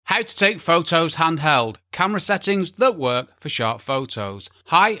How to take photos handheld. Camera settings that work for sharp photos.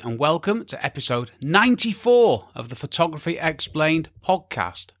 Hi and welcome to episode 94 of the Photography Explained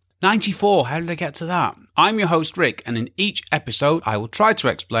podcast. 94, how did I get to that? I'm your host Rick, and in each episode I will try to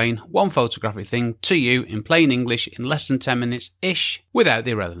explain one photographic thing to you in plain English in less than 10 minutes-ish without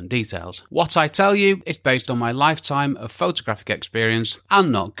the irrelevant details. What I tell you is based on my lifetime of photographic experience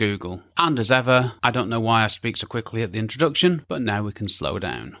and not Google. And as ever, I don't know why I speak so quickly at the introduction, but now we can slow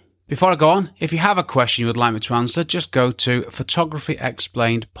down. Before I go on, if you have a question you would like me to answer, just go to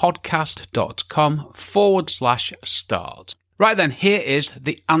photographyexplainedpodcast.com/start. Right then, here is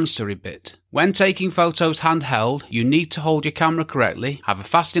the answery bit. When taking photos handheld, you need to hold your camera correctly, have a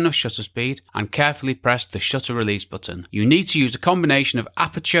fast enough shutter speed, and carefully press the shutter release button. You need to use a combination of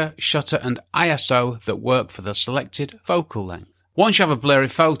aperture, shutter, and ISO that work for the selected focal length. Once you have a blurry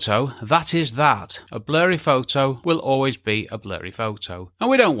photo, that is that. A blurry photo will always be a blurry photo. And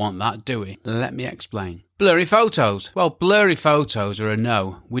we don't want that, do we? Let me explain. Blurry photos. Well, blurry photos are a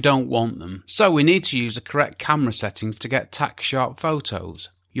no. We don't want them. So we need to use the correct camera settings to get tack sharp photos.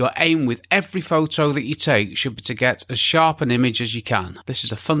 Your aim with every photo that you take should be to get as sharp an image as you can. This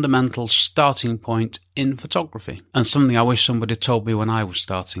is a fundamental starting point in photography. And something I wish somebody told me when I was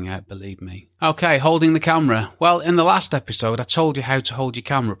starting out, believe me. Okay, holding the camera. Well, in the last episode, I told you how to hold your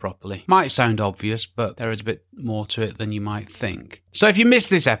camera properly. Might sound obvious, but there is a bit more to it than you might think. So if you missed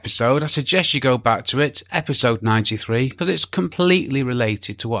this episode, I suggest you go back to it, episode 93, because it's completely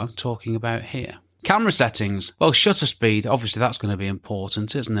related to what I'm talking about here. Camera settings. Well, shutter speed, obviously that's going to be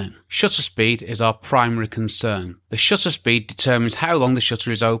important, isn't it? Shutter speed is our primary concern. The shutter speed determines how long the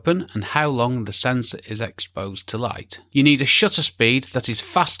shutter is open and how long the sensor is exposed to light. You need a shutter speed that is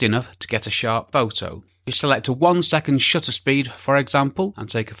fast enough to get a sharp photo. If you select a 1 second shutter speed, for example, and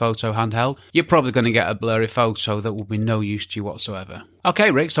take a photo handheld, you're probably going to get a blurry photo that will be no use to you whatsoever.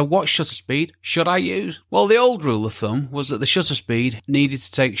 Okay, Rick, so what shutter speed should I use? Well, the old rule of thumb was that the shutter speed needed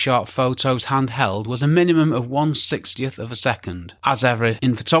to take sharp photos handheld was a minimum of 1/60th of a second. As ever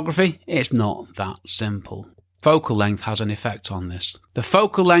in photography, it's not that simple. Focal length has an effect on this. The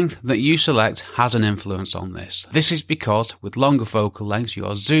focal length that you select has an influence on this. This is because with longer focal lengths you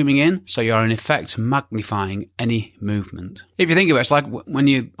are zooming in, so you are in effect magnifying any movement. If you think about it, it's like when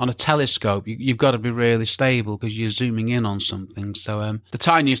you're on a telescope, you've got to be really stable because you're zooming in on something, so the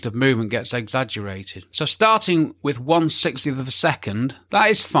tiniest of movement gets exaggerated. So starting with 1/60th of a second,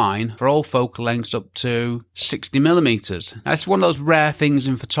 that is fine for all focal lengths up to 60 millimeters. Now, it's one of those rare things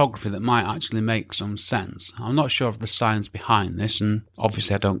in photography that might actually make some sense. I'm not sure of the science behind this, and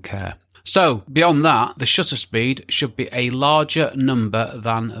obviously I don't care. So, beyond that, the shutter speed should be a larger number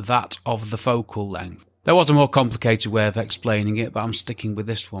than that of the focal length. There was a more complicated way of explaining it, but I'm sticking with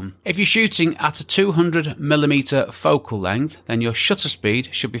this one. If you're shooting at a 200mm focal length, then your shutter speed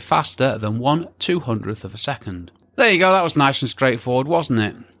should be faster than 1/200th of a second. There you go, that was nice and straightforward, wasn't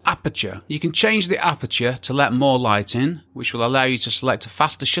it? Aperture. You can change the aperture to let more light in, which will allow you to select a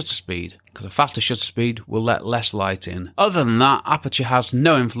faster shutter speed, because a faster shutter speed will let less light in. Other than that, aperture has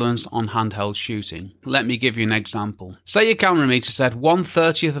no influence on handheld shooting. Let me give you an example. Say your camera meter said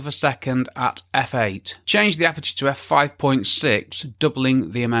 1/30th of a second at f8. Change the aperture to f5.6,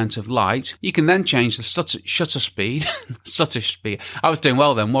 doubling the amount of light. You can then change the shutter speed. Shutter speed. I was doing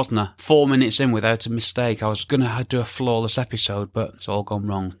well then, wasn't I? 4 minutes in without a mistake. I was going to do a flawless episode, but it's all gone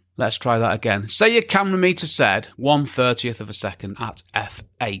wrong. Let's try that again. Say your camera meter said 1/30th of a second at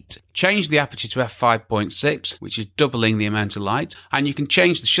f8. Change the aperture to f5.6, which is doubling the amount of light, and you can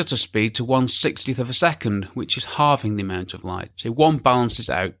change the shutter speed to 1/60th of a second, which is halving the amount of light. So one balances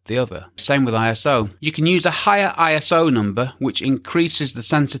out the other. Same with ISO. You can use a higher ISO number, which increases the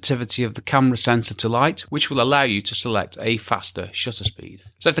sensitivity of the camera sensor to light, which will allow you to select a faster shutter speed.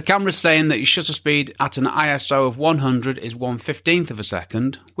 So if the camera's saying that your shutter speed at an ISO of 100 is 1/15th of a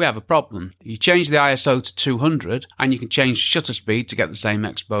second, we have a problem. You change the ISO to 200, and you can change the shutter speed to get the same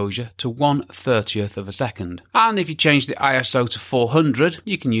exposure to 1/30th of a second. And if you change the ISO to 400,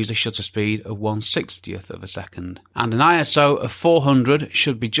 you can use a shutter speed of 1/60th of a second. And an ISO of 400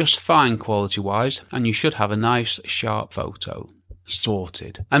 should be just fine quality-wise, and you should have a nice, sharp photo.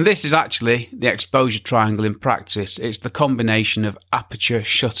 Sorted. And this is actually the exposure triangle in practice. It's the combination of aperture,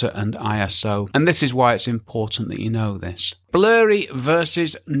 shutter and ISO. And this is why it's important that you know this. Blurry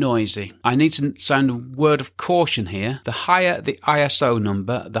versus noisy. I need to sound a word of caution here. The higher the ISO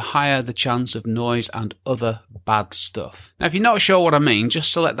number, the higher the chance of noise and other bad stuff. Now, if you're not sure what I mean,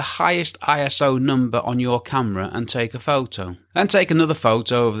 just select the highest ISO number on your camera and take a photo. Then take another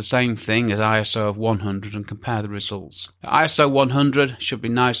photo of the same thing at ISO of 100 and compare the results. At ISO 100 should be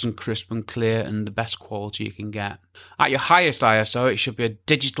nice and crisp and clear and the best quality you can get. At your highest ISO, it should be a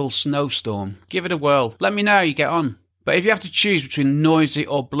digital snowstorm. Give it a whirl. Let me know how you get on. But if you have to choose between noisy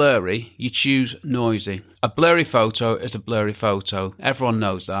or blurry, you choose noisy. A blurry photo is a blurry photo. Everyone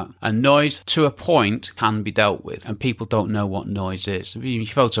knows that. And noise, to a point, can be dealt with. And people don't know what noise is. Your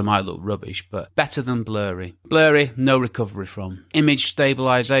photo might look rubbish, but better than blurry. Blurry, no recovery from. Image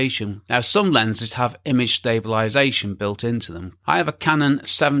stabilization. Now, some lenses have image stabilization built into them. I have a Canon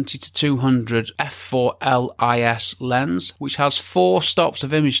 70-200 f4L IS lens, which has 4 stops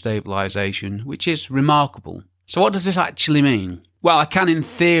of image stabilization, which is remarkable. So what does this actually mean? Well, I can, in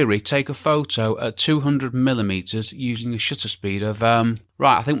theory, take a photo at 200mm using a shutter speed of, right,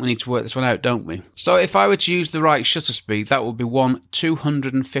 I think we need to work this one out, don't we? So if I were to use the right shutter speed, that would be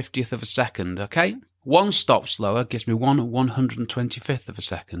 1/250th of a second, okay? One stop slower gives me 1/125th of a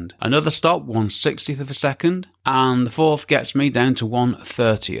second. Another stop, 1/60th of a second. And the fourth gets me down to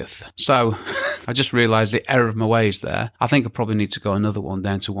 1/30th. So, I just realised the error of my ways there. I think I probably need to go another one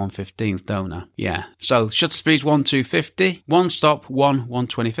down to 1/15th, don't I? Yeah. So, shutter speed's 1/250. One stop,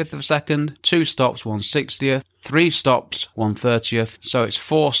 1/125th of a second. 2 stops, 1/60th. 3 stops, 1/30th. So it's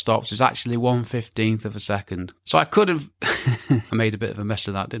 4 stops. It's actually 1/15th of a second. So I could have... I made a bit of a mess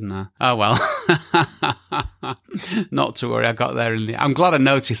of that, didn't I? Oh, well. Not to worry, I got there in the... I'm glad I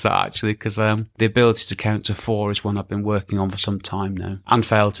noticed that, actually, because the ability to count to 4 is one I've been working on for some time now, and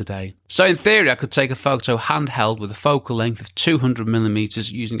failed today. So in theory, I could take a photo handheld with a focal length of 200mm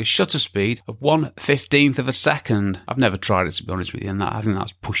using a shutter speed of 1/15th of a second. I've never tried it, to be honest with you, and I think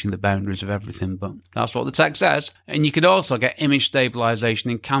that's pushing the boundaries of everything, but that's what the text says. And you could also get image stabilization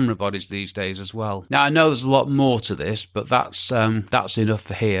in camera bodies these days as well. Now, I know there's a lot more to this, but that's enough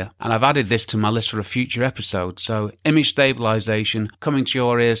for here. And I've added this to my list for a future episode. So image stabilization coming to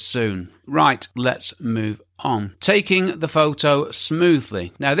your ears soon. Right, let's move on. Taking the photo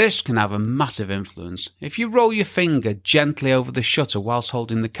smoothly. Now, this can have a massive influence. If you roll your finger gently over the shutter whilst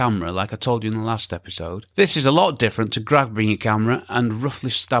holding the camera, like I told you in the last episode, this is a lot different to grabbing your camera and roughly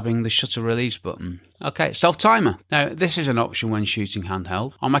stabbing the shutter release button. Okay, self-timer. Now, this is an option when shooting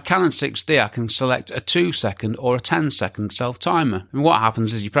handheld. On my Canon 6D, I can select a 2-second or a 10-second self-timer. And what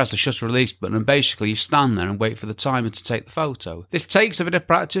happens is you press the shutter release button and basically you stand there and wait for the timer to take the photo. This takes a bit of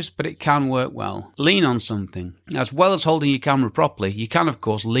practice, but it can work well. Lean on something. As well as holding your camera properly, you can, of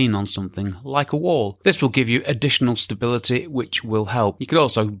course, lean on something like a wall. This will give you additional stability, which will help. You could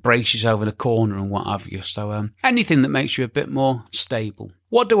also brace yourself in a corner and what have you. So anything that makes you a bit more stable.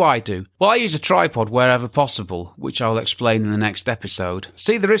 What do? Well, I use a tripod wherever possible, which I'll explain in the next episode.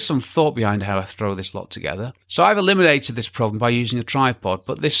 See, there is some thought behind how I throw this lot together. So I've eliminated this problem by using a tripod,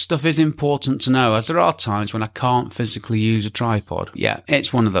 but this stuff is important to know, as there are times when I can't physically use a tripod. Yeah,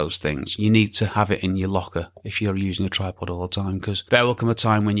 it's one of those things. You need to have it in your locker if you're using a tripod all the time, because there will come a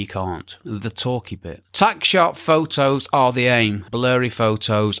time when you can't. The talky bit. Tack sharp photos are the aim. Blurry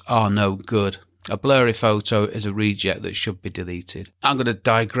photos are no good. A blurry photo is a reject that should be deleted. I'm going to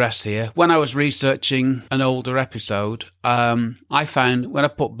digress here. When I was researching an older episode, I found when I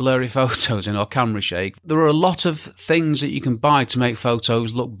put blurry photos in or camera shake, there are a lot of things that you can buy to make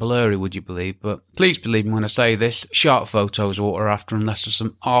photos look blurry, would you believe? But please believe me when I say this, sharp photos are what we're after unless there's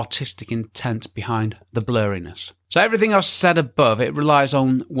some artistic intent behind the blurriness. So everything I've said above, it relies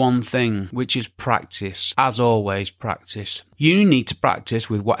on one thing, which is practice. As always, practice. You need to practice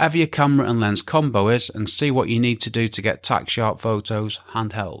with whatever your camera and lens combo is and see what you need to do to get tack sharp photos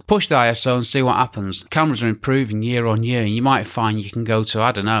handheld. Push the ISO and see what happens. Cameras are improving year on year and you might find you can go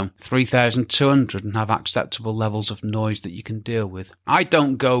to, 3,200 and have acceptable levels of noise that you can deal with. I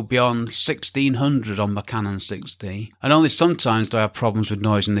don't go beyond 1,600 on my Canon 6D, and only sometimes do I have problems with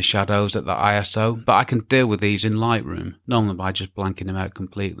noise in the shadows at the ISO, but I can deal with these in Lightroom, normally by just blanking them out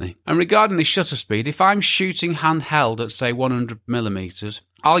completely. And regarding the shutter speed, if I'm shooting handheld at say 100mm,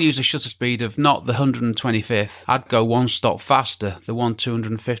 I'll use a shutter speed of not the 125th. I'd go one stop faster, the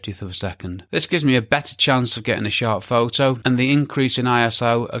 1/250th of a second. This gives me a better chance of getting a sharp photo, and the increase in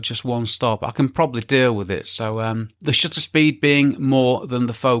ISO of just one stop, I can probably deal with it. So the shutter speed being more than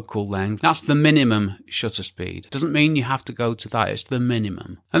the focal length, that's the minimum shutter speed. Doesn't mean you have to go to that, it's the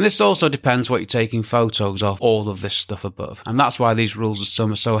minimum. And this also depends what you're taking photos of, all of this stuff above. And that's why these rules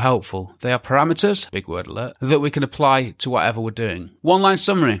are so helpful. They are parameters, big word alert, that we can apply to whatever we're doing. One line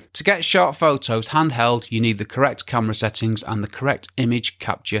summary, to get sharp photos handheld, you need the correct camera settings and the correct image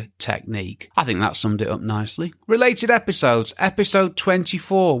capture technique. I think that summed it up nicely. Related episodes, episode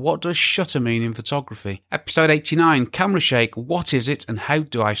 24, what does shutter mean in photography? Episode 89, camera shake, what is it and how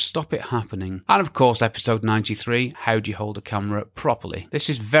do I stop it happening? And of course, episode 93, how do you hold a camera properly? This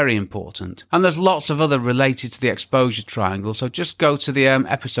is very important. And there's lots of other related to the exposure triangle, so just go to the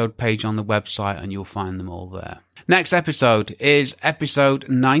episode page on the website and you'll find them all there. Next episode is episode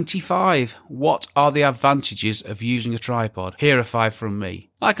 95. What are the advantages of using a tripod? Here are 5 from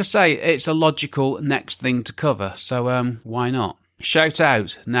me. Like I say, it's a logical next thing to cover, so why not? Shout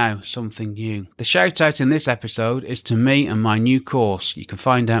out, now something new. The shout out in this episode is to me and my new course. You can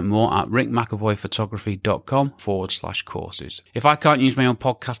find out more at rickmcavoyphotography.com/courses. If I can't use my own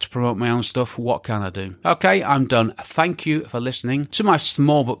podcast to promote my own stuff, what can I do? Okay, I'm done. Thank you for listening to my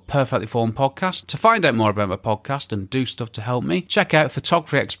small but perfectly formed podcast. To find out more about my podcast and do stuff to help me, check out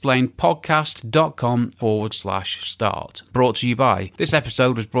photographyexplainedpodcast.com/start. Brought to you by. This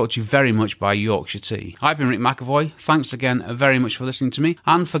episode was brought to you very much by Yorkshire Tea. I've been Rick McAvoy. Thanks again very much for listening to me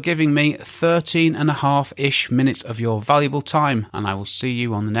and for giving me 13.5-ish minutes of your valuable time, and I will see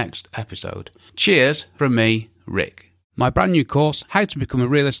you on the next episode. Cheers from me, Rick. My brand new course, How to Become a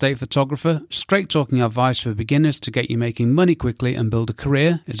Real Estate Photographer, straight talking advice for beginners to get you making money quickly and build a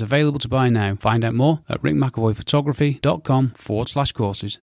career, is available to buy now. Find out more at rickmcavoyphotography.com/courses.